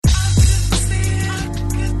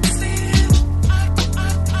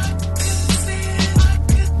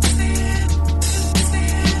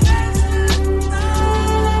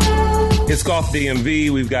Golf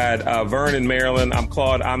DMV. We've got Vern in Maryland. I'm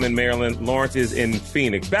Claude. I'm in Maryland. Lawrence is in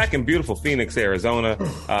Phoenix. Back in beautiful Phoenix, Arizona.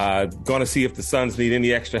 Going to see if the Suns need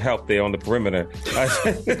any extra help there on the perimeter.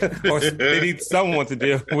 Or they need someone to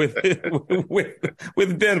deal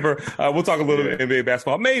with Denver. We'll talk a little bit NBA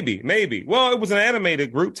basketball. Maybe. Well, it was an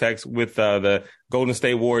animated group text with the Golden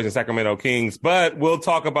State Warriors and Sacramento Kings, but we'll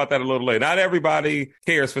talk about that a little later. Not everybody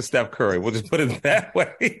cares for Steph Curry. We'll just put it that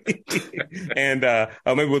way. And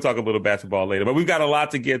maybe we'll talk a little basketball later. But we've got a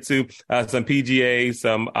lot to get to, some PGA,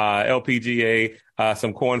 some LPGA,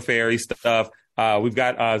 some Korn Ferry stuff. I've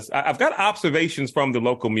got observations from the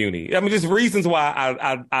local Muni. I mean, just reasons why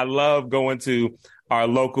I love going to our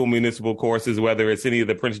local municipal courses, whether it's any of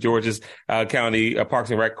the Prince George's County Parks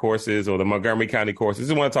and Rec courses or the Montgomery County courses.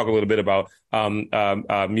 I want to talk a little bit about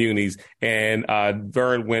munis. And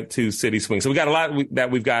Vern went to City Swing. So we got a lot that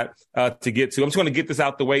we've got to get to. I'm just going to get this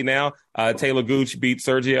out the way now. Taylor Gooch beat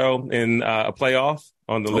Sergio in a playoff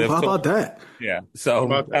on the lift. How about that? Yeah.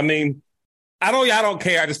 So, I mean, I don't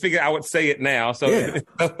care. I just figured I would say it now. So yeah.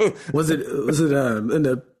 Was it in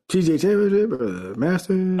the PGA Championship or the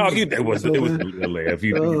Masters? Oh, it was the LIV.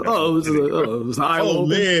 It was the Iowa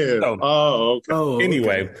LIV. Okay.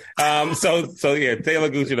 Anyway, so yeah, Taylor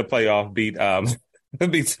Gooch in the playoff beat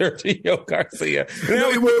Sergio Garcia.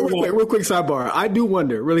 Real quick sidebar. I do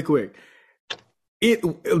wonder, really quick,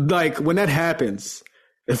 when that happens,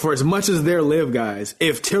 for as much as they're LIV guys,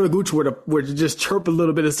 if Taylor Gooch were to just chirp a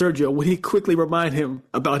little bit of Sergio, would he quickly remind him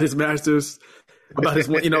about his Masters? About his,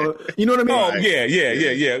 you know what I mean? Oh,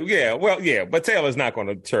 yeah. Well, yeah, but Taylor's not going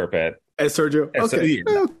to chirp at Sergio.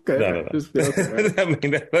 Okay. No. I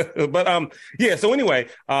mean, but yeah. So anyway,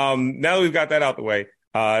 now that we've got that out the way,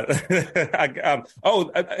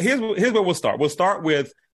 here's where we'll start. We'll start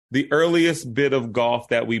with the earliest bit of golf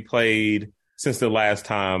that we played since the last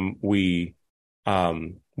time we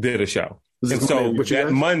did a show. And so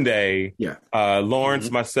that Monday, Lawrence,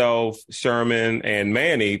 myself, Sherman, and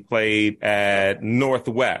Manny played at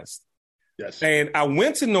Northwest. Yes. And I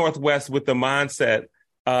went to Northwest with the mindset,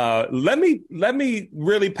 let me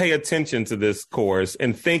really pay attention to this course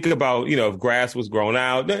and think about, if grass was grown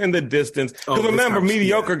out in the distance. Because remember,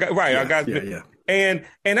 mediocre guy, right? I got and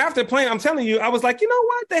after playing, I'm telling you, I was like, you know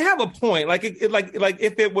what? They have a point. Like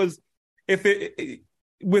if it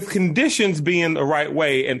with conditions being the right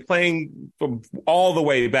way and playing from all the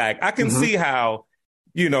way back, I can see how,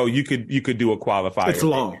 you could do a qualifier. It's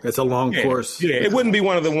long. It's a long course. Yeah, it wouldn't be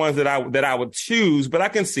one of the ones that I would choose, but I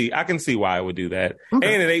can see why I would do that.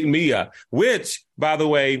 Okay. And it ate me up, which, by the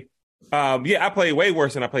way, I played way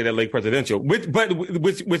worse than I played at Lake Presidential,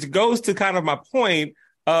 which goes to kind of my point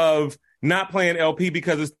of not playing LP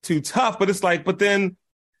because it's too tough. But it's like, but then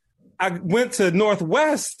I went to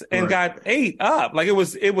Northwest and got 8 up. Like it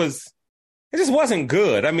just wasn't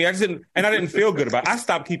good. I mean, I didn't feel good about it. I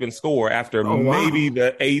stopped keeping score after maybe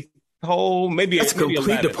the 8th hole. Maybe that's a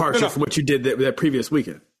complete departure from what you did that previous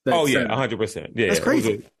weekend. 100%. Yeah, that's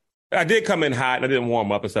crazy. I did come in hot and I didn't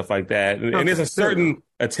warm up and stuff like that. And there's a certain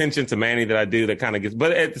attention to Manny that I do that kind of gets,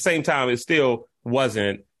 but at the same time, it still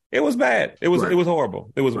wasn't. It was bad. It was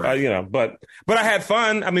horrible. It was, but I had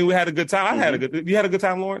fun. I mean, we had a good time. You had a good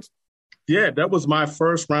time, Lawrence? Yeah, that was my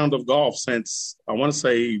first round of golf since, I want to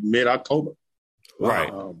say, mid-October.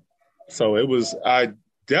 Right. So I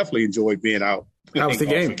definitely enjoyed being out. How was the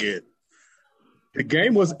game? Again. The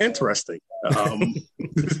game was interesting,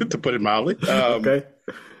 to put it mildly.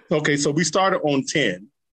 Okay, so we started on 10,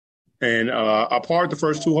 and I parred the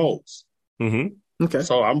first 2 holes. Mm-hmm. Okay.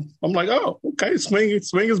 So I'm like, oh, okay, swing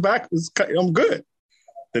is back. I'm good.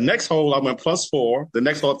 The next hole, I went +4. The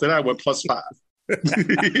next hole after that, I went +5.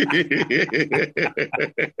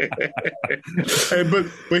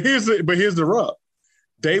 But here's the rub.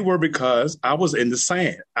 They were because I was in the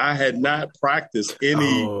sand. I had not practiced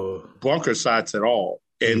any bunker shots at all.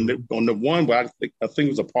 And on the one where I think it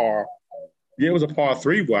was a par. Yeah, it was a par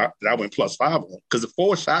 3 where I went +5 on because the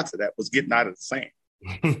 4 shots of that was getting out of the sand.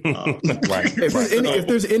 Right. If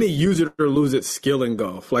there's any use it or lose it skill in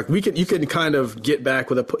golf, like you can kind of get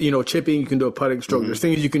back with a chipping, you can do a putting stroke. There's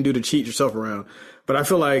things you can do to cheat yourself around. But I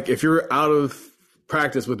feel like if you're out of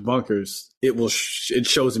practice with bunkers, it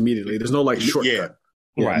shows immediately. There's no shortcut. Yeah.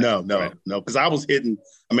 Right. No. Because I was hitting.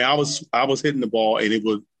 I mean, I was hitting the ball,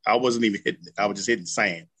 and I wasn't even hitting it. I was just hitting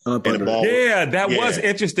sand. And the ball. Yeah, that was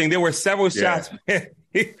interesting. There were several shots.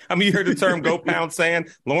 I mean, you heard the term "go pound sand."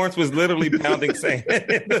 Lawrence was literally pounding sand.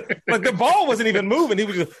 Like the ball wasn't even moving; he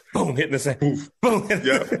was just boom hitting the sand. Boom.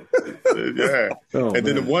 Yeah. And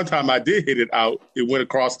then the one time I did hit it out, it went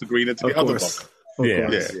across the green into the other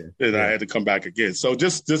bunker. And I had to come back again. So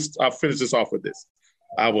just I'll finish this off with this.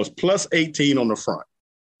 I was +18 on the front.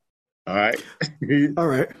 All right. All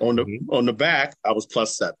right. On the back, I was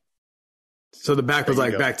 +7. So the back was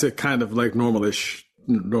like back to kind of like normalish.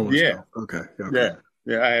 Normal yeah. Style. Okay.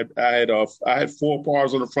 Yeah. I had 4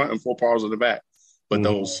 pars on the front and 4 pars on the back. But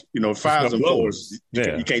those, 5s and 4s,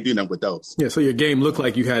 you can't do nothing with those. Yeah, so your game looked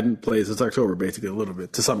like you hadn't played since October, basically, a little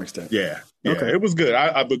bit, to some extent. Yeah. Okay. It was good.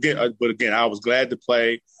 But again, I was glad to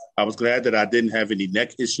play. I was glad that I didn't have any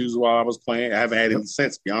neck issues while I was playing. I haven't had any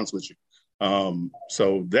since, to be honest with you.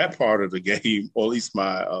 So that part of the game, or at least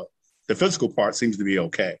the physical part, seems to be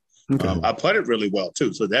okay. I played it really well,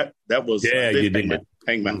 too. So that was you did.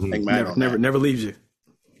 Hang man on that. Never leaves you.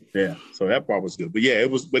 Yeah, so that part was good. But yeah, it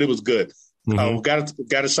was good. Got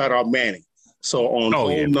to shout out Manny. So on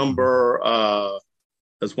hole number,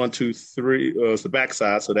 that's 1, 2, 3. It's the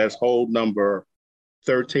backside, so that's hole number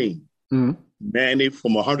 13. Manny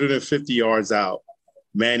from 150 yards out.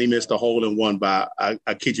 Manny missed a hole in one by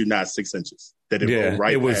I kid you not 6 inches. That it rolled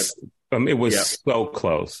right past. It was so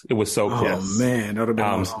close. It was so close. Oh man, that would have been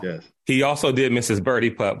awesome. Yes. He also did miss his birdie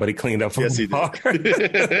putt, but he cleaned up from the par. But he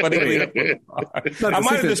cleaned up from the par. I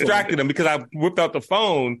might have distracted him because I whipped out the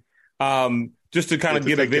phone just to kind of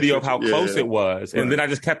get a video of how close it was, and then I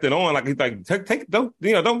just kept it on. Like he's like, don't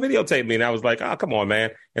videotape me. And I was like, oh, come on, man.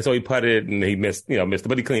 And so he putted and he missed it,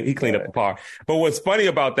 but he cleaned up the par. But what's funny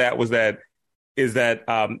about that is that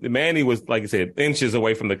Manny was, like I said, inches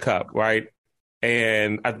away from the cup, right?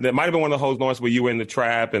 And there might have been one of the holes, Lawrence, where you were in the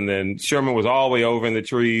trap, and then Sherman was all the way over in the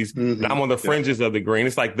trees. And I'm on the fringes of the green.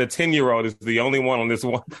 It's like the 10-year-old is the only one on this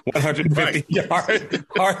 150 yard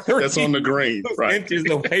par 3. That's on the green, right? Inches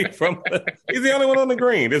away from he's the only one on the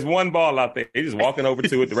green. There's one ball out there. He's just walking over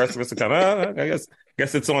to it. The rest of us are kind of, I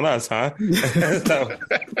guess it's on us, huh?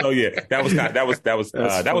 so yeah, that was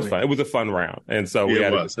fun. It was a fun round, and so it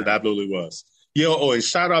absolutely was. And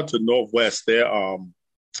shout out to Northwest.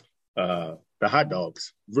 The hot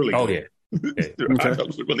dogs, really good. Yeah. The hot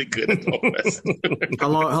dogs were really good at Northwest.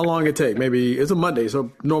 How long it take? Maybe it's a Monday,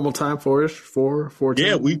 so normal time for-ish, 4.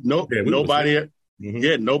 Yeah,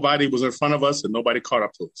 nobody was in front of us and nobody caught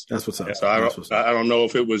up to us. That's what's up. So I don't know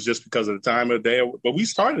if it was just because of the time of the day, but we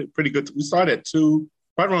started pretty good. We started at 2,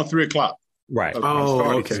 right around 3:00. Right.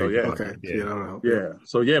 Okay. So yeah. Okay. Yeah.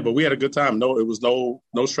 So yeah, but we had a good time. No, it was no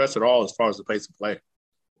stress at all as far as the pace of play.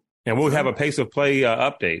 And we'll have a pace of play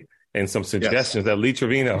update and some suggestions that Lee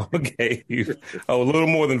Trevino gave you a little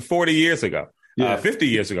more than 40 years ago. 50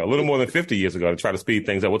 years ago, a little more than 50 years ago, to try to speed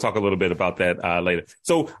things up. We'll talk a little bit about that later.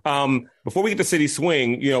 So before we get to City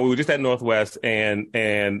Swing, we were just at Northwest, and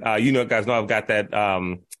guys know I've got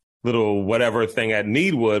that little whatever thing at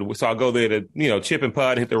Needwood. So I'll go there to, chip and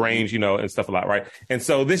putt, hit the range, and stuff a lot, right? And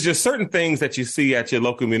so there's just certain things that you see at your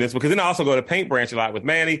local municipal, because then I also go to Paint Branch a lot with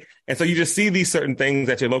Manny. And so you just see these certain things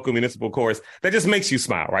at your local municipal course that just makes you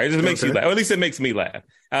smile, right? It just makes you laugh, or at least it makes me laugh.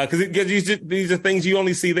 Because these are things you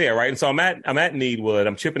only see there, right? And so I'm at Needwood,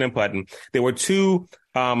 I'm chipping and putting. There were 2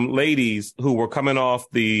 ladies who were coming off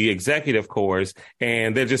the executive course,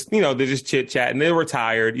 and they're just chit chatting. They're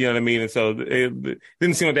retired, you know what I mean? And so it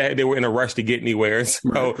didn't seem like they were in a rush to get anywhere.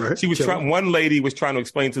 So she was one lady was trying to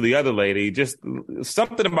explain to the other lady just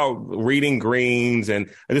something about reading greens and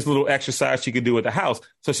this little exercise she could do at the house.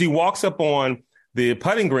 So she walks up on the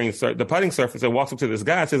putting surface, and walks up to this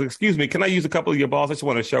guy and says, "Excuse me, can I use a couple of your balls? I just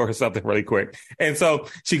want to show her something really quick." And so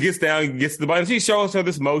she gets down, gets to the button, she shows her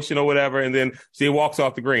this motion or whatever, and then she walks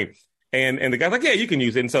off the green. And the guy's like, "Yeah, you can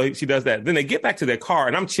use it." And so she does that. Then they get back to their car,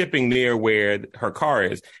 and I'm chipping near where her car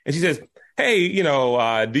is. And she says, "Hey,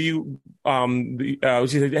 do you,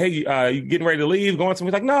 she said, hey, you getting ready to leave, going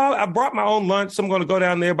somewhere?" He's like, "No, I brought my own lunch. So I'm going to go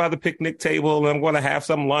down there by the picnic table, and I'm going to have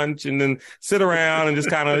some lunch and then sit around and just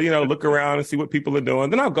kind of, look around and see what people are doing.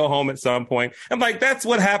 Then I'll go home at some point." I'm like, that's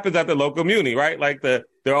what happens at the local muni, right? Like the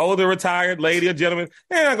older retired lady or gentleman,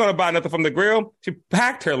 they're not going to buy nothing from the grill. She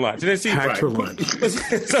packed her lunch. And then she packed her lunch.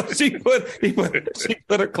 So she put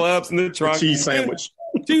her clubs in the trunk. Cheese sandwich.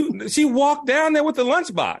 She walked down there with the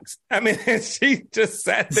lunchbox. I mean, she just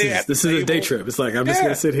sat there. This is a day trip. It's like, I'm just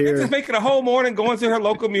going to sit here. Just making a whole morning, going to her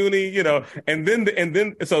local muni, and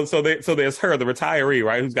then so there's her, the retiree,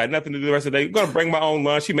 right, who's got nothing to do the rest of the day. I'm going to bring my own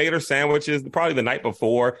lunch. She made her sandwiches probably the night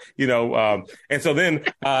before, and so then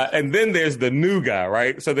there's the new guy,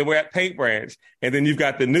 right? So then we're at Paint Branch, and then you've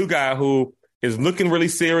got the new guy who is looking really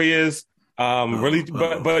serious,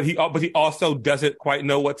 but he also doesn't quite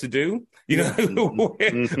know what to do. And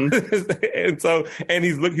so, and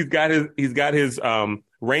he's got his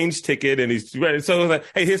range ticket, and he's ready. So it was like,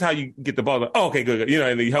 hey, here's how you get the ball. Like, oh, okay, good.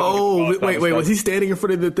 And he helped. Oh, wait, was he standing in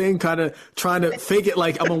front of the thing, kind of trying to fake it?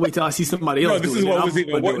 Like, I'm gonna wait till I see somebody else. No, this is what was he?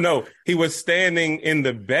 No, he was standing in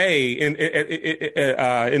the bay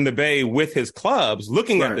in the bay with his clubs,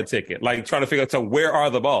 looking at the ticket, like trying to figure out, so where are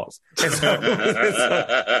the balls? And so,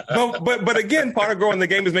 but again, part of growing the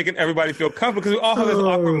game is making everybody feel comfortable, because we all have those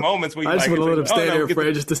awkward moments where you I just want to let him stand there,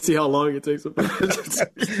 Fred, just to see how long it takes him.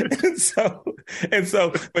 and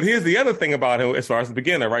so, but here's the other thing about him as far as the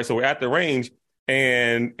beginner, right? So we're at the range,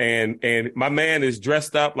 and my man is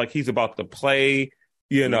dressed up like he's about to play,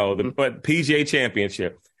 the PGA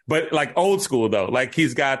Championship. But like old school though, like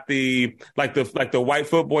he's got the white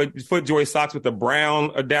FootJoy socks with the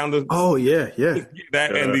brown down the. Oh yeah.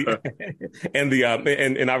 That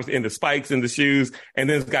and obviously in the spikes in the shoes, and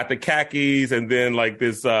then it's got the khakis, and then like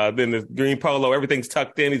this then the green polo. Everything's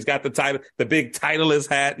tucked in. He's got the big Titleist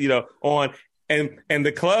hat, on. And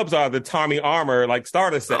the clubs are the Tommy Armour like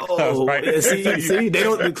starter set clubs, right? See,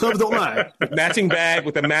 the clubs don't lie. Matching bag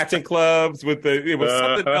with the matching clubs it was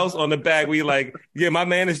something else on the bag where you're like, yeah, my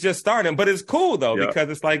man is just starting. But it's cool though, because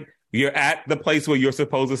it's like you're at the place where you're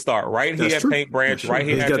supposed to start, right here at Paint Branch, right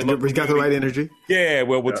here. He's got the right energy. Yeah,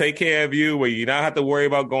 well, we'll take care of you, where you don't have to worry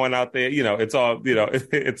about going out there. It's all,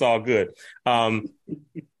 it's all good.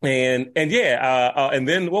 And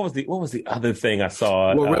then what was the other thing I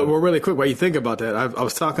saw? Well, really quick, while you think about that, I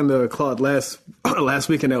was talking to Claude last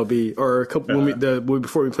week in LB, or a couple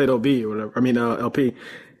before we played OB or whatever. I mean LP,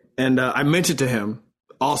 and I mentioned to him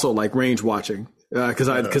also like range watching, because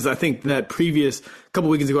I think that previous couple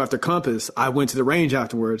weekends ago after Compass, I went to the range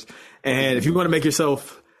afterwards, and if you want to make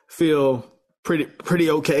yourself feel pretty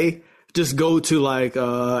okay, just go to like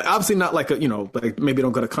obviously not like like maybe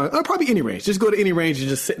don't go to probably any range. Just go to any range and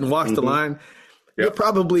just sit and watch the line. You're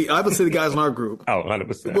probably, I would say the guys in our group,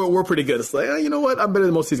 100%. We're pretty good. It's like, you know what, I'm better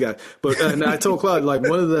than most of these guys. But and I told Claude, like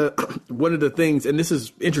one of the things, and this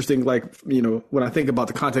is interesting, like when I think about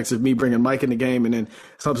the context of me bringing Mike in the game and then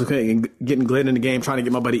subsequently getting Glenn in the game, trying to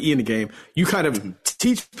get my buddy E in the game, you kind of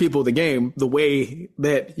teach people the game the way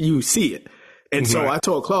that you see it. And so I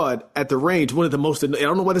told Claude at the range, one of the most, I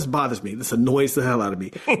don't know why this bothers me. This annoys the hell out of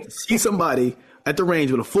me. To see somebody at the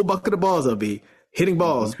range with a full bucket of balls, LB, hitting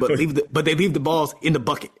balls, but they leave the balls in the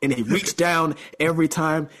bucket, and they reach down every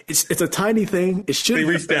time. It's a tiny thing. It should. They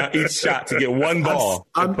reach down each shot to get one ball.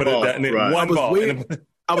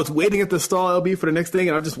 I was waiting at the stall, LB, for the next thing,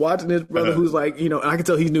 and I'm just watching this brother who's like, and I can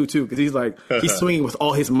tell he's new too, because he's like, he's swinging with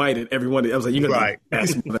all his might at every one. I was like,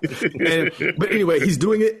 but anyway, he's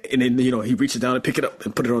doing it, and then he reaches down and pick it up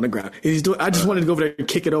and put it on the ground. And I just wanted to go over there and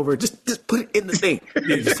kick it over, just put it in the thing,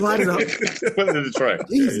 slide it up, put it in the tray,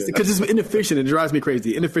 because it's inefficient. It drives me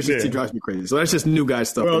crazy. Inefficiency drives me crazy. So that's just new guy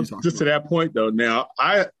stuff. Well, just to that point though, now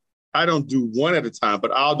I don't do one at a time,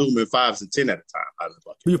 but I'll do them in 5s and 10 at a time.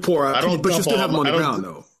 You pour out, but you still have them on the ground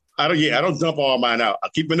though. I don't dump all mine out.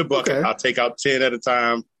 I'll keep them in the bucket. Okay. I'll take out 10 at a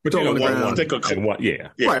time. But one, take a couple.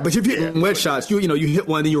 Right. But if you're hitting wet shots, you hit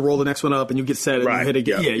one, then you roll the next one up, and you get set, and you hit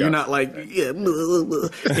again. You're not like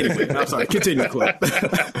Anyway, I'm sorry. Continue, Claude.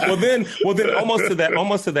 well, then, almost to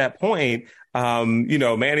that point,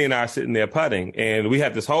 Manny and I are sitting there putting, and we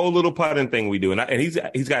have this whole little putting thing we do, and he's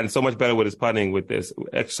gotten so much better with his putting with this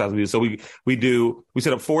exercise we do. So we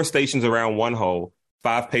set up 4 stations around one hole.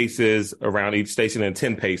 5 paces around each station and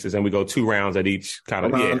 10 paces, and we go 2 rounds at each kind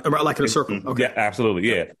of around like in a circle. Okay. Yeah, absolutely,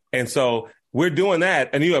 yeah. And so we're doing that,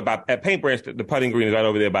 and at Paint Branch, the putting green is right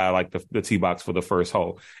over there by like the tee box for the first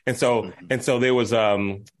hole. And so there was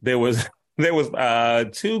 2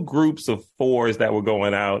 groups of 4s that were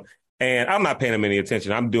going out, and I'm not paying them any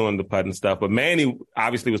attention. I'm doing the putting stuff, but Manny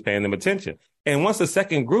obviously was paying them attention. And once the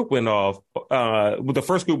second group went off, the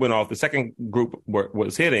first group went off, the second group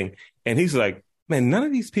was hitting, and he's like, man, none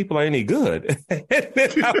of these people are any good. I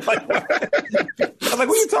was like, what are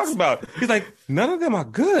you talking about? He's like, none of them are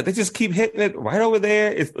good. They just keep hitting it right over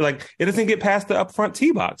there. It's like, it doesn't get past the up front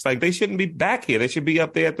tee box. Like, they shouldn't be back here. They should be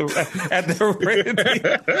up there at the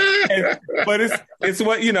but it's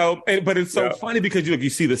what, but it's so funny because you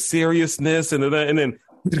see the seriousness and then, and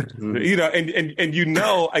you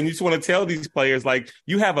just want to tell these players, like,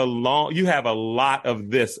 you have a lot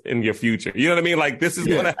of this in your future. You know what I mean? Like, this is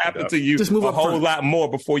going to happen to you a whole lot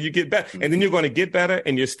more before you get better. And then you're going to get better,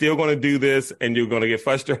 and you're still going to do this, and you're going to get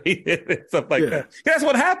frustrated and stuff like that. That's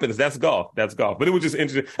what happens. That's golf. But it was just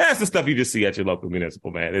interesting. That's the stuff you just see at your local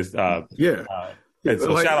municipal, man. It's And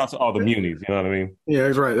so shout out to all the munis, you know what I mean? Yeah,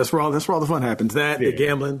 that's right. That's where all the fun happens. That, the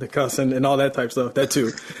gambling, the cussing, and all that type of stuff. That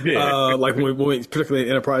too. Like when we particularly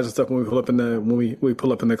in enterprise and stuff, when we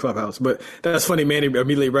pull up in the clubhouse. But that's funny. Manny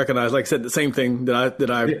immediately recognized, like I said, the same thing that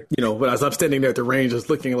I when I was standing there at the range,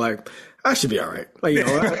 just looking like I should be all right. Like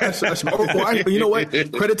I should. You know what?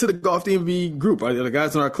 Credit to the Golf DMV group, right? The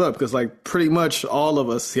guys in our club, because like pretty much all of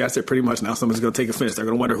us. See, I said pretty much. Now someone's going to take offense. They're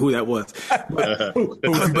going to wonder who that was.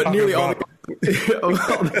 But nearly all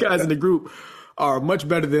the guys in the group are much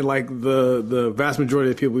better than like the vast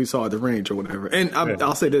majority of people we saw at the range or whatever. And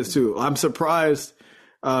I'll say this too. I'm surprised.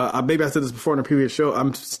 Maybe I said this before in a previous show.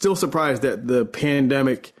 I'm still surprised that the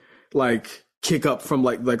pandemic kick up from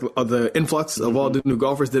the influx of all the new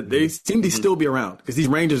golfers, that they seem to still be around, because these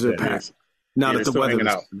ranges are packed. Now that the weather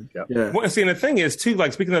out. Well, see, and the thing is too,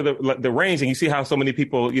 like speaking of the range, and you see how so many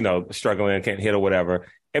people, struggling and can't hit or whatever.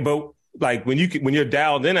 But like when you're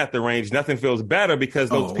dialed in at the range, nothing feels better, because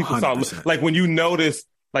those people 100%. Saw, like when you notice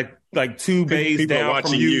like two bays down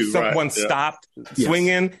from you, someone stopped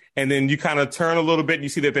swinging, and then you kind of turn a little bit and you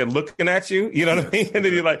see that they're looking at you. You know what I mean? And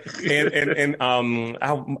then you're like,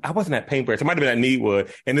 I wasn't at Paintbrush. It might have been at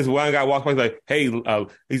Neatwood. And this one guy walks by, he's like, hey,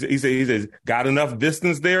 he says, got enough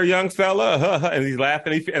distance there, young fella? And he's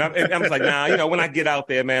laughing. And I'm just like, nah, when I get out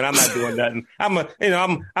there, man, I'm not doing nothing.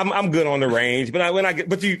 I'm good on the range. But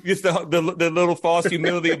it's the little false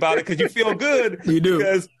humility about it, because you feel good. You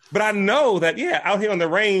do. But I know that, out here on the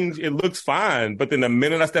range, it looks fine. But then the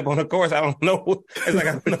minute I step on the course, I don't know. It's like,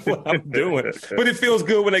 I don't know what I'm doing. But it feels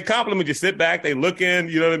good when they compliment you. Sit back, they look in,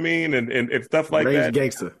 you know what I mean? And stuff like range that.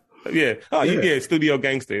 Gangster. Yeah. Oh, yeah. Studio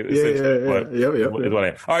gangster. Yeah.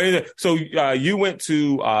 All right. So you went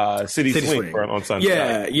to City Swing on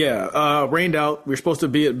Sunday. Yeah. Rained out. We were supposed to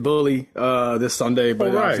be at Bully this Sunday,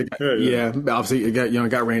 but obviously it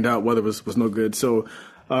got rained out. Weather was no good. So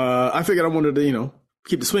I figured I wanted to,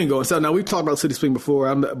 keep the swing going. So now we've talked about City Swing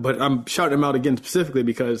before, but I'm shouting them out again specifically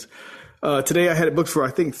because today I had it booked for, I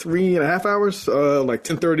think, 3.5 hours, like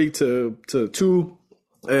 10:30 to 2,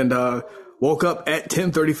 and woke up at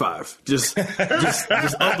 10:35. Just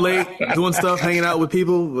up late, doing stuff, hanging out with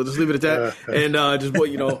people. We'll just leave it at that. And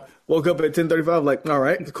woke up at 10:35, like, all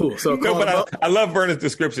right, cool. So I love Vern's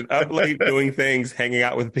description. Up late, doing things, hanging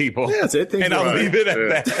out with people. Yeah, that's it. I'll leave it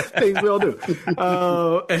at that. Things we all do.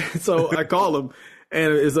 And so I call him.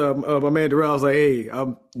 And it's my man Darrell. I was like, hey,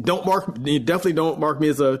 definitely don't mark me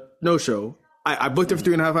as a no-show. I booked it for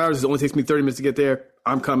 3.5 hours. It only takes me 30 minutes to get there.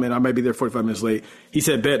 I'm coming. I might be there 45 minutes late. He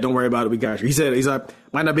said, bet, don't worry about it. We got you. He's like,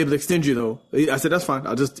 might not be able to extend you though. I said, that's fine.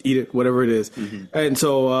 I'll just eat it, whatever it is. Mm-hmm. And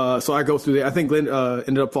so I go through there. I think Glenn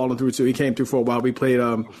ended up falling through too. He came through for a while. We played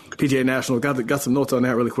PGA National. Got some notes on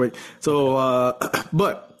that really quick. So,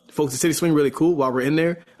 but folks, the City Swing really cool. While we're in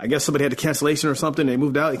there, I guess somebody had a cancellation or something. They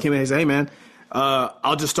moved out. He came in and said, hey man,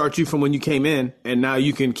 I'll just start you from when you came in, and now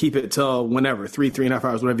you can keep it till whenever, 3.5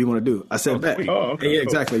 hours, whatever you want to do. I said that. Oh, okay. Yeah,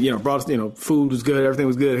 exactly. Brought us, food was good. Everything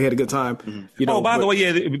was good. He had a good time. Mm-hmm. By the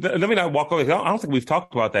way, let me not walk away. I don't think we've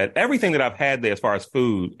talked about that. Everything that I've had there as far as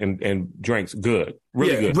food and drinks, good.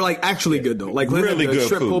 Really good. Like actually good though. Like really good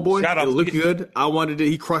shrimp food. Pull boy, it looked good. I wanted it.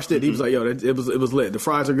 He crushed it. Mm-hmm. He was like, yo, it was lit. The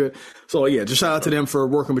fries are good. So yeah, just shout out to them for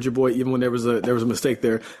working with your boy, even when there was a mistake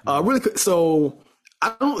there. Really good. So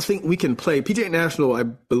I don't think we can play PGA National. I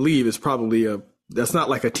believe is probably that's not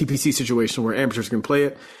like a TPC situation where amateurs can play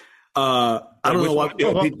it. I don't know why.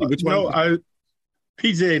 Which one?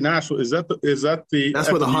 PGA National is that the that's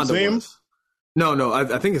where the Honda museum? Was. No.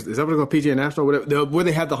 I think is that what they call PGA National? Where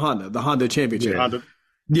they have the Honda Championship.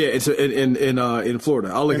 Yeah, it's in Florida.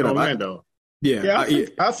 I'll look it up. Orlando.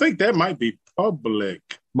 I think that might be public.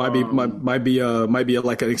 Might be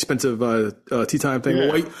like an expensive tee time thing.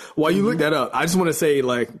 Yeah. While you look that up, I just want to say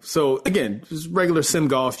so again, just regular sim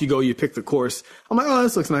golf. You go, you pick the course. I'm like, oh,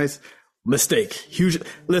 this looks nice. Mistake, huge.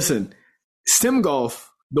 Listen, sim golf.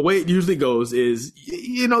 The way it usually goes is,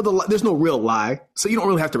 there's no real lie, so you don't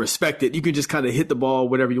really have to respect it. You can just kind of hit the ball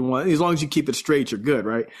whatever you want, as long as you keep it straight, you're good,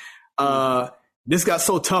 right? This got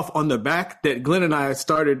so tough on the back that Glenn and I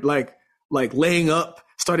started like laying up,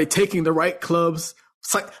 started taking the right clubs.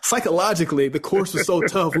 Psychologically, the course was so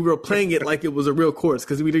tough. We were playing it like it was a real course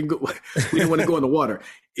because we didn't want to go in the water.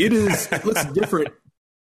 It looks different.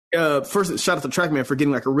 First, shout out to TrackMan for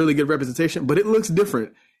getting like a really good representation, but it looks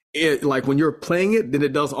different. Like when you're playing it than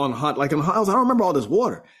it does on hot. Like in hot, I don't remember all this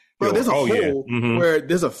water, Bro, there's a hole where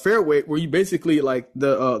there's a fairway where you basically like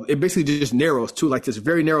it basically just narrows to like this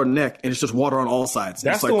very narrow neck, and it's just water on all sides.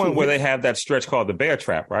 That's the one where they have that stretch called the bear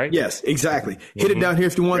trap, right? Yes, exactly. Hit it down here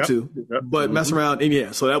if you want to, but mess around.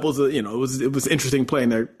 And so that was it was interesting playing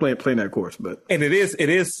that course. But and it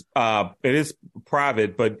is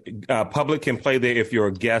private, but public can play there if you're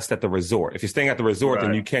a guest at the resort. If you're staying at the resort,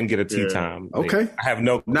 then you can get a tee time. Okay, I have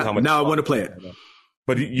no clue how much. Now I want to play it.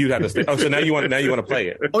 But you'd have to stay. Oh, so now you want to play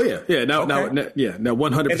it? Oh yeah. Now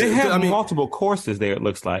 100%. And they have multiple courses there. It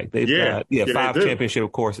looks like they've got 5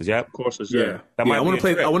 championship courses. Yep, courses. Yeah. I want to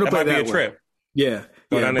play. I want to play that trip. Yeah,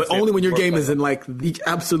 but only when your game is in like the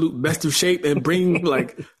absolute best of shape and bring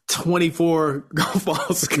like 24 golf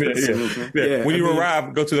balls. When you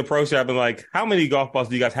arrive, go to the pro shop and like, how many golf balls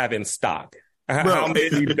do you guys have in stock? How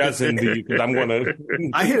many dozen do you? Because I'm going to.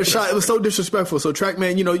 I hit a shot. It was so disrespectful. So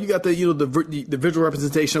TrackMan, you got the visual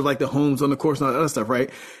representation of like the homes on the course and all that other stuff, right?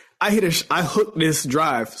 I hooked this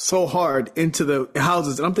drive so hard into the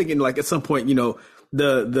houses, and I'm thinking like at some point,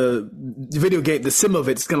 the video game, the sim of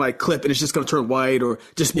it's gonna like clip and it's just gonna turn white or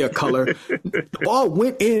just be a color. The ball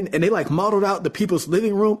went in and they like modeled out the people's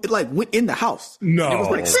living room. It like went in the house. No, it was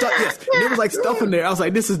like stuff. Yes, and there was like stuff in there. I was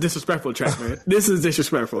like, this is disrespectful, TrackMan. This is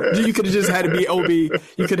disrespectful. You could have just had it be OB. You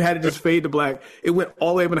could have had it just fade to black. It went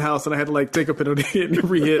all the way up in the house, and I had to like take a penalty and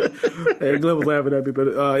re-hit. And Glenn was laughing at me, but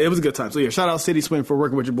it was a good time. So yeah, shout out City Swim for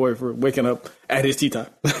working with your boy for waking up at his tea time.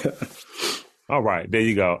 All right, there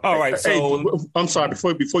you go. All right, so hey, I'm sorry.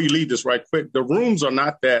 Before you leave this right quick, the rooms are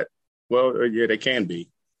not that well. Yeah, they can be.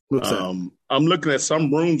 I'm looking at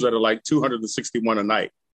some rooms that are like $261 a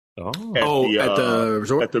night. At the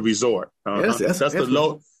resort. At the resort. Yes, that's the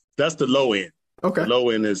low. That's the low end. Okay. The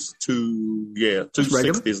low end is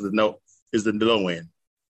 260 is the low end.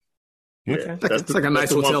 Okay. It's like a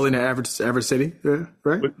nice hotel in the average city,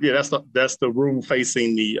 right? But yeah, that's the room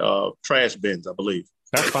facing the trash bins, I believe.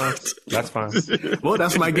 That's fine. Well,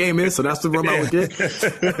 that's what my game is, so that's the room I would get.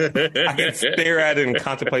 I can stare at it and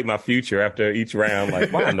contemplate my future after each round.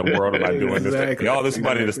 Like, why in the world am I doing this? All this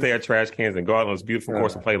money to stare at trash cans and go out on this beautiful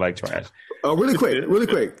course and play like trash. Really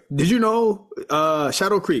quick. Did you know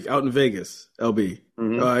Shadow Creek out in Vegas, LB?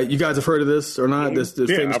 You guys have heard of this or not? This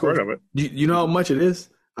famous I've course? heard of it. You know how much it is?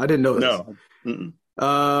 I didn't know this.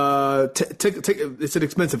 No. Take it's an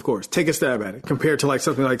expensive course. Take a stab at it compared to like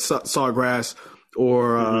something like Sawgrass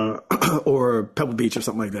or Pebble Beach or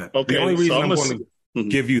something like that. Okay. The only reason I'm going to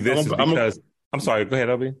give you this is because I'm sorry. Go ahead,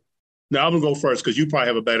 LB. No, I'm gonna go first because you probably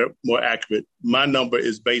have a better, more accurate. My number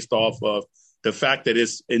is based off of the fact that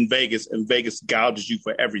it's in Vegas, and Vegas gouges you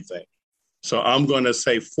for everything. So I'm going to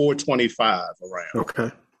say 425 around.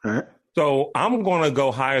 Okay. All right. So I'm going to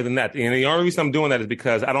go higher than that. And the only reason I'm doing that is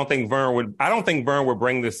because I don't think Vern would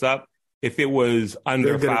bring this up if it was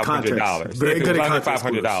under $500. Very good at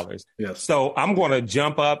 $500. Yes. So I'm going to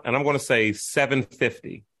jump up and I'm going to say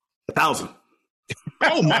 $750. $1,000.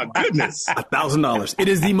 Oh my goodness! $1,000. It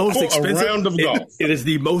is the most expensive round of golf. It is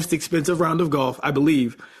the most expensive round of golf, I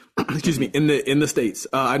believe. Excuse me, in the States.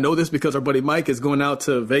 I know this because our buddy Mike is going out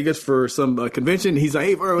to Vegas for some convention. He's like,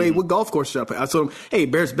 hey, what golf course should I play? I told him, hey,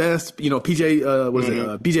 Bears Best, PJ,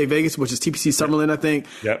 BJ Vegas, which is TPC Summerlin, I think.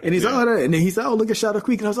 Yep. And he's and then he's like, oh, look at Shadow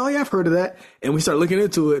Creek. And I was like, oh, yeah, I've heard of that. And we started looking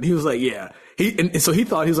into it. And he was like, yeah. So he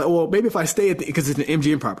thought, he was like, well, maybe if I stay because it's an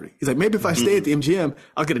MGM property. He's like, maybe if I stay at the MGM,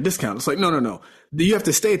 I'll get a discount. It's like, no. You have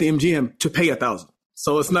to stay at the MGM to pay $1,000.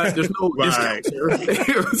 So it's not, there's no discount.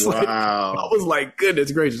 I was like,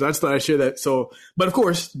 goodness gracious. I just thought I'd share that. So, but of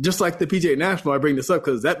course, just like the PGA National, I bring this up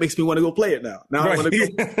because that makes me want to go play it now. Now I want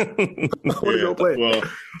to go play it. Well,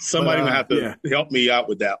 somebody will have to help me out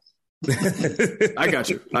with that. I got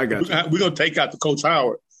you. We're going to take out the Coach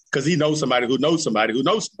Howard. Because he knows somebody who knows somebody who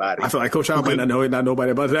knows somebody. I feel like Coach Howard might not know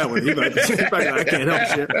nobody about that one. He's like, I can't help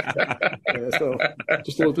shit. So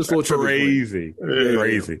just a little crazy.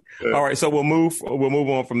 All right, so we'll move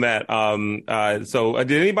on from that. So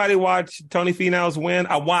did anybody watch Tony Finau's win?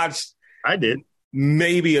 I did.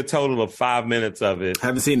 Maybe a total of 5 minutes of it. I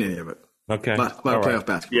haven't seen any of it. Okay. Playoff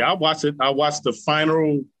basketball. Yeah, I watched it. I watched the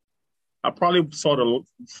final. I probably saw the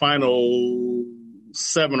final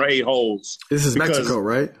 7 or 8 holes. This is Mexico,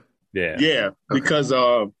 right? Yeah, because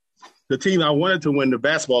the team I wanted to win the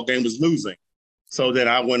basketball game was losing. So then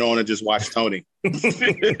I went on and just watched Tony.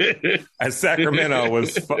 As Sacramento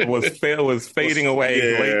was fading away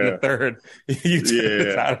late in the third.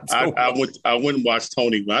 I went and watched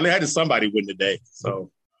Tony. I had somebody win today. So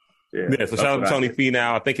so shout out to Tony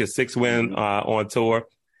Finau. I think his 6th win on tour.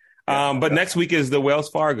 But next week is the Wells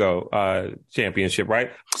Fargo championship,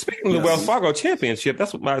 right? Speaking of the Wells Fargo championship,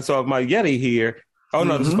 that's what my Yeti here. Oh,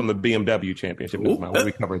 no, this is from the BMW Championship. When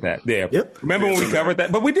we covered that. Yeah. Yep. Remember when we covered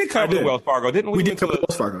that? But we did cover the Wells Fargo, didn't we? We did cover the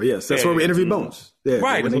Wells Fargo, yes. That's where we interviewed Bones. Yeah,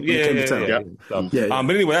 right. When they came to town.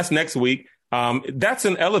 But anyway, that's next week. That's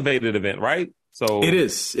an elevated event, right? So it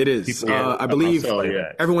is. I believe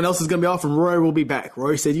everyone else is going to be off, and Roy will be back.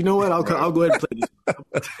 Roy said, "You know what? I'll go ahead and play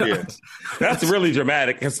this." That's really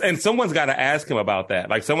dramatic, and someone's got to ask him about that.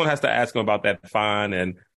 Like someone has to ask him about that fine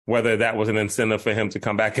and whether that was an incentive for him to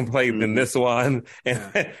come back and play in this one,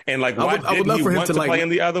 and like why didn't he want to play in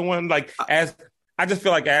the other one? Like I just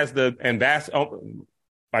feel like as the ambassador.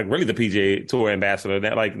 Like really the PGA Tour ambassador,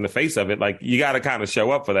 that like in the face of it, like you got to kind of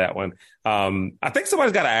show up for that one. I think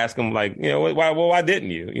somebody's got to ask him, like, why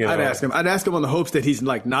didn't you? I'd ask him on the hopes that he's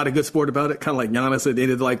like not a good sport about it, kind of like Giannis at the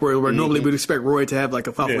end of like where normally we'd expect Roy to have like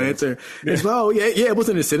a thoughtful answer. It's it was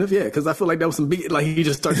an incentive, because I feel like that was some big, like he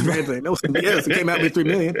just started ranting. That was some BS. It came out with $3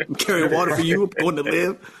 million. I'm carrying water for you. I'm going to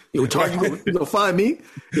live. You charge you gonna find me.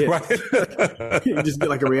 Yeah. Right. You just get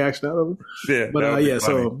like a reaction out of him.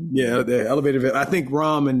 The elevated event. I think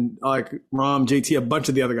Rom, JT, a bunch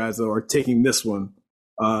of the other guys though are taking this one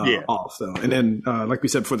off. So, and then like we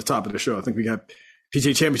said before the top of the show, I think we got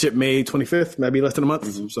PGA Championship May 25th, maybe less than a month.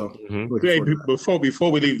 Mm-hmm. So before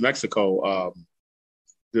we leave Mexico,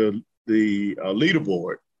 the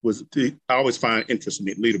leaderboard was I always find interesting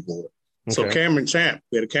the leaderboard. Okay. So we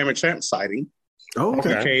had a Cameron Champ sighting. Oh,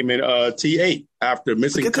 okay. He came in T8 after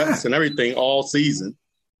missing cuts and everything all season.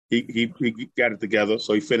 He got it together,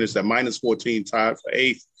 so he finished at -14, tied for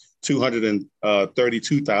 8th,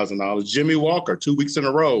 $232,000. Jimmy Walker, 2 weeks in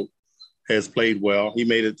a row, has played well. He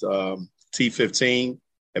made it T15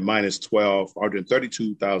 at -12,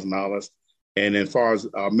 $132,000. And as far as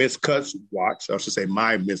our missed cuts watch, I should say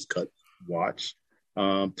my missed cut watch,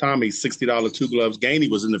 Tommy's $60 two gloves. Gainey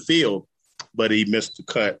was in the field, but he missed the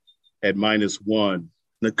cut at -1.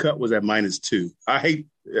 The cut was at -2. I hate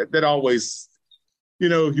that always,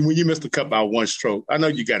 when you miss the cut by one stroke. I know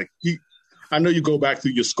I know you go back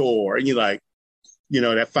through your score and you're like,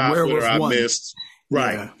 that 5-footer I missed.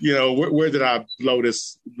 Right. Yeah. Where did I blow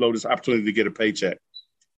this opportunity to get a paycheck?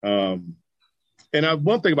 And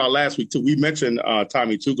one thing about last week too, we mentioned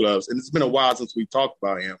Tommy Two Gloves, and it's been a while since we talked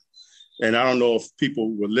about him. And I don't know if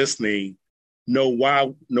people were listening know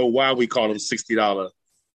why we call him $60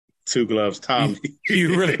 Two Gloves Tommy.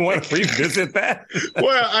 You really want to revisit that?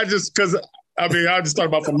 Well, I just talk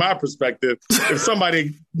about from my perspective. If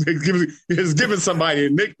somebody is giving somebody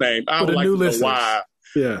a nickname, I would like to know why.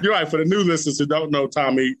 Yeah, you're right. For the new listeners who don't know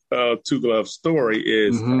Tommy Two Gloves' story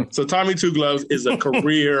is so Tommy Two Gloves is a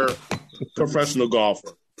career professional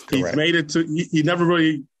golfer. Correct. He's made it to. He never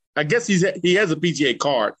really. I guess he has a PGA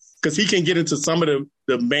card because he can get into some of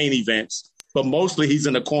the main events, but mostly he's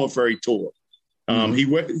in the Korn Ferry Tour.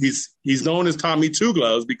 He's known as Tommy Two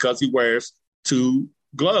Gloves because he wears two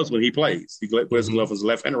gloves when he plays. He wears a glove with his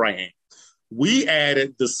left and right hand. We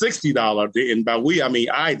added the $60, and by we, I mean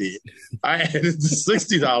I did. I added the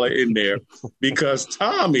 $60 in there because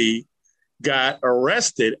Tommy got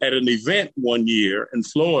arrested at an event one year in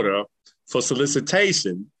Florida for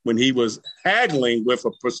solicitation when he was haggling with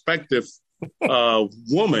a prospective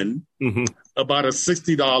woman about a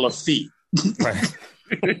 $60 fee. Right.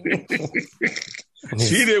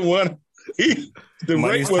 She didn't want. The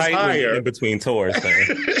rate was higher in between tours.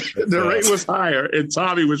 The rate was higher, and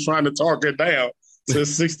Tommy was trying to talk it down to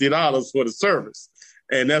 $60 for the service,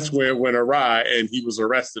 and that's where it went awry, and he was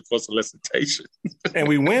arrested for solicitation. And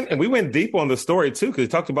we went deep on the story too, because he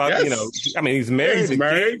talked about he's married. He's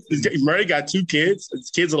married. He's married. Got 2 kids.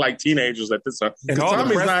 His kids are like teenagers at this time. And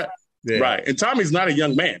Tommy's not right. And Tommy's not a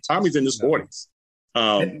young man. Tommy's in his 40s.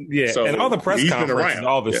 So and all the press conferences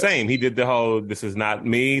all the same. He did the whole "this is not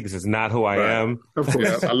me, this is not who I am." Of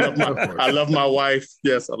course, I love my wife.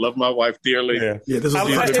 Yes, I love my wife dearly. Yeah, this is the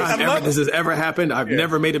first time this has ever happened. I've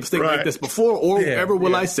never made a mistake like this before, or ever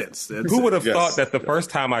will I since. Who would have thought that the first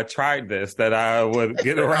time I tried this, that I would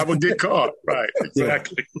get arrested? I would get caught. Right,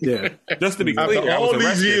 exactly. Yeah. Just to be clear, after all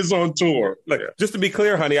these years on tour. Look, just to be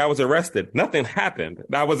clear, honey, I was arrested. Nothing happened.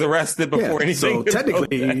 I was arrested before anything. So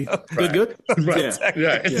technically, good. Right.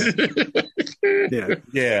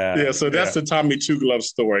 Yeah. So that's the Tommy Two Gloves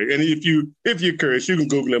story. And if you're curious, you can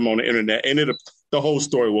Google him on the internet, and the whole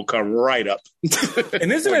story will come right up.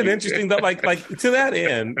 And isn't it interesting that, like to that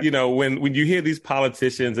end, when you hear these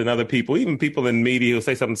politicians and other people, even people in media who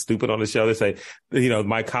say something stupid on the show, they say,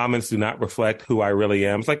 my comments do not reflect who I really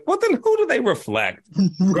am. It's like, well, then who do they reflect?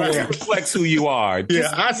 Right. Who reflects who you are?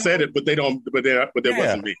 I said it, but they don't. But that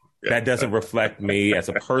wasn't me. That doesn't reflect me as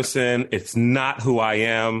a person. It's not who I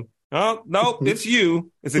am. Oh, no, it's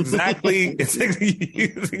you. It's exactly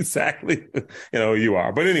who you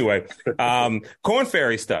are. But anyway, Corn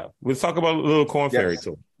Ferry stuff. Let's talk about a little Corn Ferry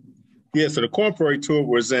tour. Yeah, so the Corn Ferry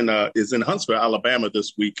tour is in Huntsville, Alabama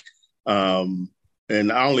this week. And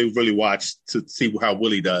I only really watched to see how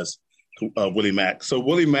Willie does, Willie Mack. So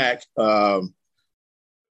Willie Mack, the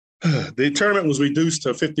tournament was reduced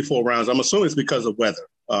to 54 rounds. I'm assuming it's because of weather.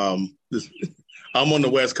 I'm on the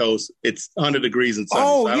West Coast. It's 100 degrees and sunny.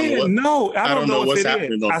 Oh, so I don't know what's if it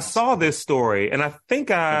happening. is. I saw this story, and I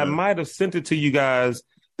think I might have sent it to you guys.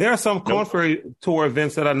 There are some Corn Ferry Tour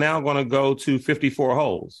events that are now going to go to 54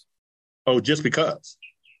 holes. Oh, just because?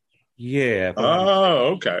 Yeah.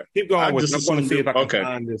 Oh, okay. Keep going with it. I'm going to see if I can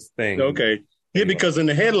find this thing. Okay. Yeah, because in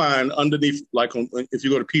the headline underneath, like if you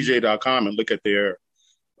go to PGA.com and look at their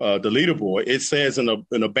the leaderboard, it says in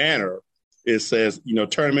a banner, it says,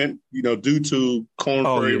 tournament, due to Corn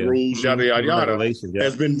Ferry rules, yada, yada, yada,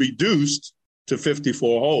 has been reduced to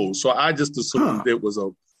 54 holes. So I just assumed it was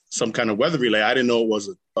some kind of weather relay. I didn't know it was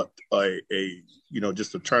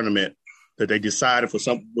just a tournament that they decided for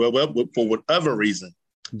for whatever reason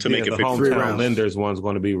to make it 53 rounds. Lenders one's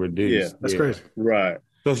going to be reduced. Yeah, that's crazy. Right.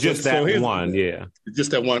 So it's just that one, yeah. Just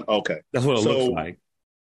that one, okay. That's what it looks like.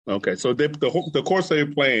 Okay, so the course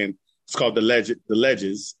they're playing, it's called the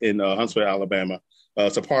Ledges in Huntsville, Alabama.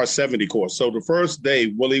 It's a par 70 course. So the first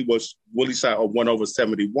day, Willie shot a 1 over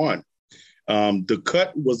 71. The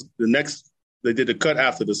cut was the next. They did the cut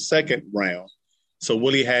after the second round. So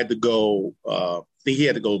Willie had to go. I think he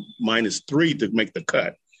had to go -3 to make the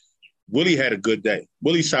cut. Willie had a good day.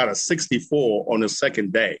 Willie shot a 64 on the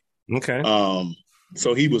second day. Okay.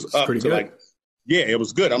 So he was up to good. It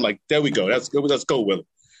was good. I'm like, there we go. That's good. Let's go with it.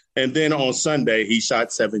 And then on Sunday, he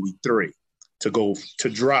shot 73 to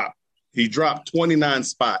drop. He dropped 29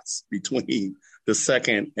 spots between the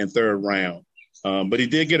second and third round. But he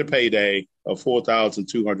did get a payday of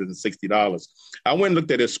 $4,260. I went and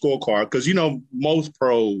looked at his scorecard because, most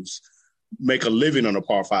pros make a living on the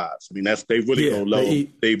par fives. I mean, they really go low.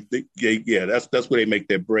 That's where they make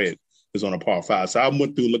their bread is on a par five. So I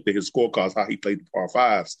went through and looked at his scorecards, how he played the par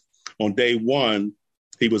fives. On day one,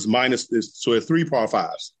 he was so at 3 par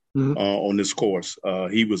fives. On this course.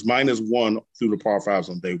 He was -1 through the par fives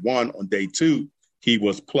on day one. On day two, he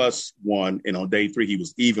was +1. And on day 3, he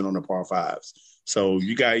was even on the par fives. So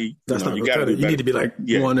you got to need to be like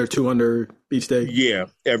 1 or 2 under each day. Yeah,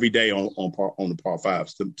 every day on the par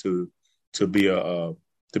fives to be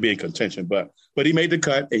in contention. But he made the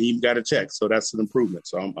cut and he got a check. So that's an improvement.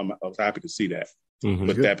 So I was happy to see that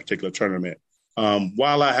with that particular tournament.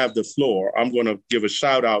 While I have the floor, I'm going to give a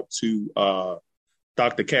shout out to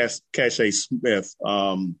Dr. Cache Smith,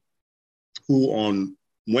 who on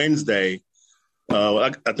Wednesday,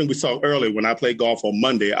 I think we saw earlier when I played golf on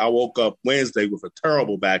Monday, I woke up Wednesday with a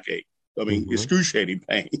terrible backache. I mean, excruciating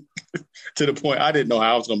pain to the point I didn't know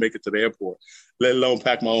how I was going to make it to the airport, let alone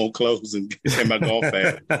pack my own clothes and get my golf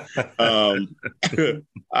bag.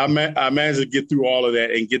 I managed to get through all of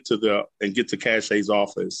that and get to Cache's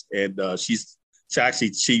office, and she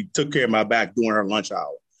took care of my back during her lunch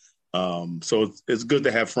hour. So it's good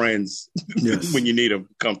to have friends when you need them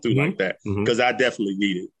come through like that, because I definitely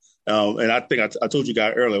need it. And I think I told you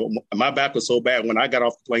guys earlier, my back was so bad when I got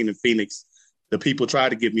off the plane in Phoenix, the people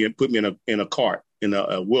tried to put me in a cart, in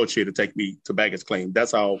a wheelchair to take me to baggage claim.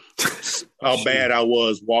 That's how bad I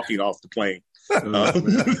was walking off the plane.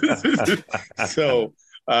 So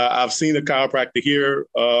I've seen a chiropractor here.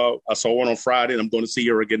 I saw one on Friday, and I'm going to see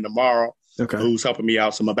her again tomorrow. Okay. Who's helping me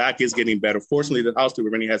out. So my back is getting better. Fortunately, the house that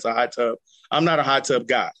we're renting has a hot tub. I'm not a hot tub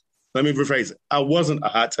guy. Let me rephrase it. I wasn't a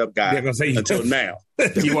hot tub guy until now.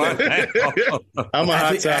 You are now. I'm a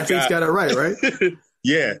hot tub guy. Athlete's got it right?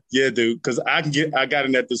 Yeah, dude. Because I got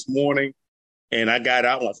in that this morning, and I got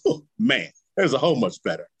out. I'm like, oh, man, there's a whole much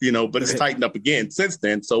better. But it's tightened up again since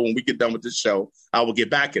then. So when we get done with this show, I will get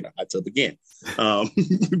back in the hot tub again.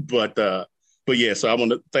 But yeah, so I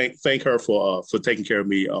want to thank her for taking care of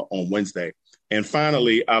me on Wednesday. And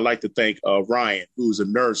finally, I'd like to thank Ryan, who's a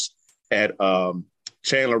nurse at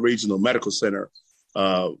Chandler Regional Medical Center.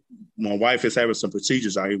 My wife is having some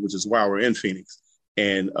procedures out here, which is why we're in Phoenix.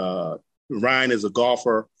 And Ryan is a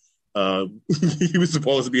golfer. He was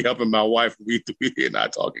supposed to be helping my wife. We and I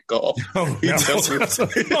talking golf. He's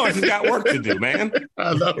got work to do, man.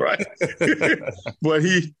 I know, right? But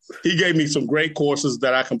he gave me some great courses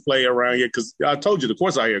that I can play around here, because I told you the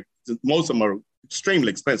courses out here, most of them are extremely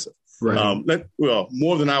expensive. Right.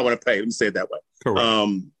 More than I want to pay. Let me say it that way.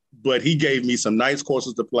 Correct. But he gave me some nice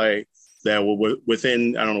courses to play that were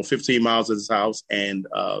within 15 miles of his house and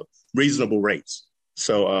reasonable rates.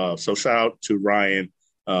 So shout out to Ryan.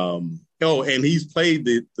 Oh, and he's played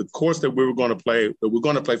the course that we're going to play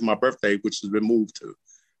for my birthday, which has been moved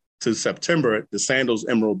to September, the Sandals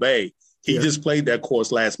Emerald Bay. He just played that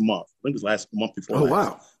course last month. I think it was last month before. Oh,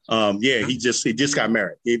 last. Wow. He just got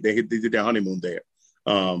married. They did their honeymoon there.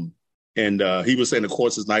 And he was saying the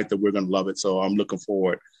course is nice, that we're going to love it. So I'm looking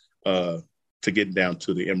forward to getting down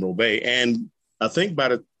to the Emerald Bay. And I think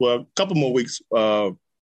a couple more weeks, Aaron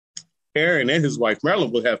and his wife,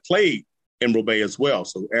 Marilyn, will have played Emerald Bay as well.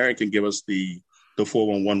 So Aaron can give us the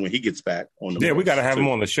 411 when he gets back on the. Yeah, we got to have him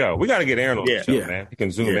on the show. We got to get Aaron on the show, man. He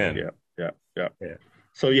can zoom in. Yeah.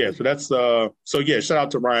 So that's shout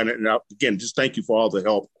out to Ryan, and again, just thank you for all the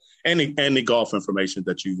help and the golf information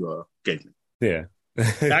that you gave me. Yeah.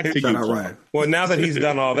 Back to you, Ryan. Well, now that he's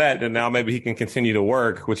done all that, then now maybe he can continue to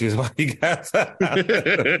work, which is why he got. All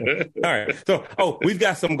right. So, we've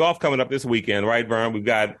got some golf coming up this weekend, right, Vern?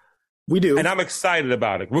 We do, and I'm excited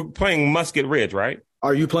about it. We're playing Musket Ridge, right?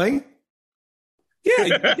 Are you playing?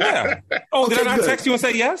 Yeah. Oh, okay, did I not text you and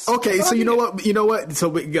say yes? Okay, so you know what?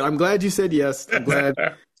 So I'm glad you said yes. I'm glad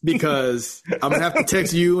because I'm gonna have to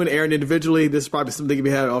text you and Aaron individually. This is probably something to be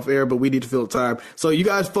had off air, but we need to fill the time. So you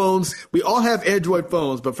guys' phones, we all have Android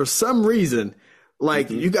phones, but for some reason,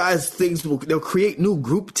 you guys they'll create new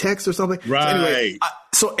group texts or something. Right. So anyway,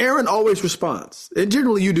 so Aaron always responds, and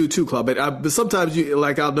generally you do too, Claude. But sometimes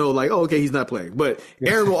I'll know okay, he's not playing, but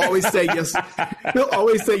Aaron will always say yes. He'll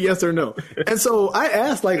always say yes or no. And so I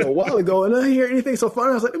asked a while ago, and I didn't hear anything. So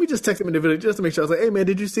finally I was like, let me just text him individually just to make sure. I was like, hey man,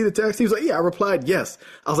 did you see the text? He was like, yeah. I replied yes.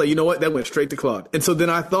 I was like, you know what? That went straight to Claude. And so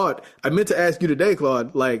then I thought I meant to ask you today,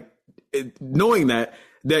 Claude, knowing that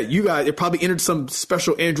you guys, it probably entered some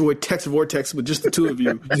special Android text vortex with just the two of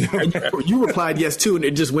you. You replied yes too, and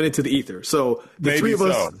it just went into the ether. So the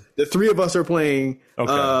three of us are playing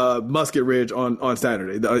Musket Ridge on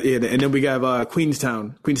Saturday, and then we have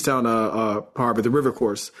Queenstown Harbor, the river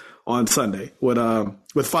course on Sunday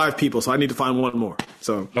with 5 people. So I need to find one more.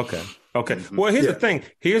 So okay. Well, here's the thing.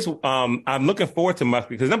 I'm looking forward to Musket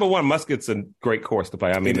because number one, Musket's a great course to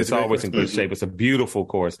play. I mean, it's always in good shape. It's a beautiful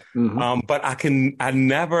course. Mm-hmm. But I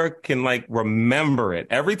never can remember it.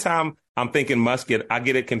 Every time I'm thinking Musket, I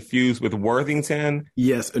get it confused with Worthington.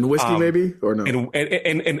 Yes. And whiskey maybe, or no?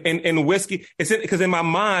 And whiskey. It's because in my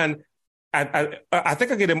mind, I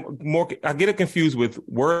think I get it confused with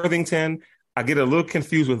Worthington. I get a little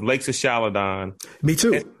confused with Lakes of Chaladon. Me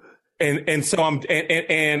too. And so I'm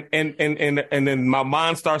and then my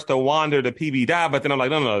mind starts to wander to PB Dive, but then I'm like,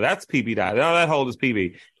 no, that's PB Dive. No, that hole is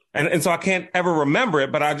PB. And so I can't ever remember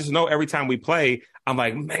it, but I just know every time we play, I'm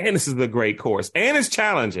like, man, this is a great course. And it's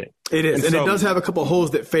challenging. It is. And it does have a couple of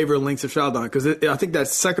holes that favor Links of Chaladon because I think that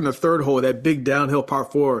second or third hole, that big downhill par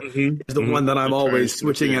 4 is the one that I'm always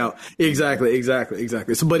switching out. Exactly.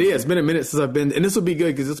 So, but it's been a minute since I've been, and this will be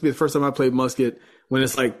good because this will be the first time I played Musket when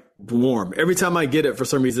it's warm. Every time I get it, for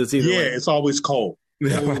some reason, it's either it's always cold.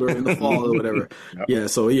 Or in the fall or whatever. Yep. Yeah,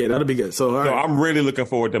 so that'll be good. So all right. I'm really looking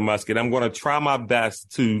forward to Musket. I'm going to try my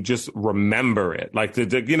best to just remember it,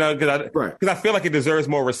 because I feel like it deserves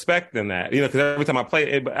more respect than that. Because every time I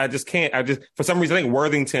play it, I just can't. For some reason I think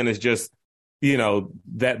Worthington is just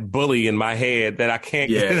that bully in my head that I can't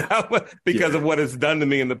get out because of what it's done to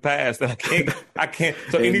me in the past. That I can't.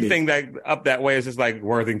 So anything that up that way is just like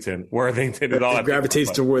Worthington is all. It gravitates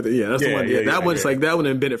to Worthington. Yeah, that's the one. Yeah, that one's that one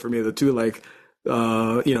invented for me. The two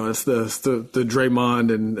it's the Draymond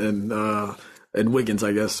and Wiggins,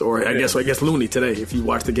 I guess, or I guess Looney today. If you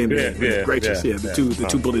watch the game, the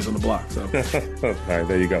two bullies on the block. So, all right,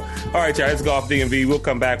 there you go. All right, y'all, it's Golf DMV. We'll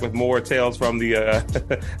come back with more tales from the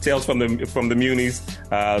Munis.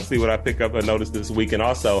 See what I pick up and notice this week, and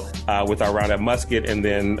also with our round at Musket and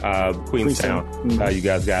then Queenstown. You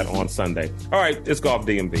guys got on Sunday. All right, it's Golf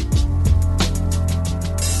DMV.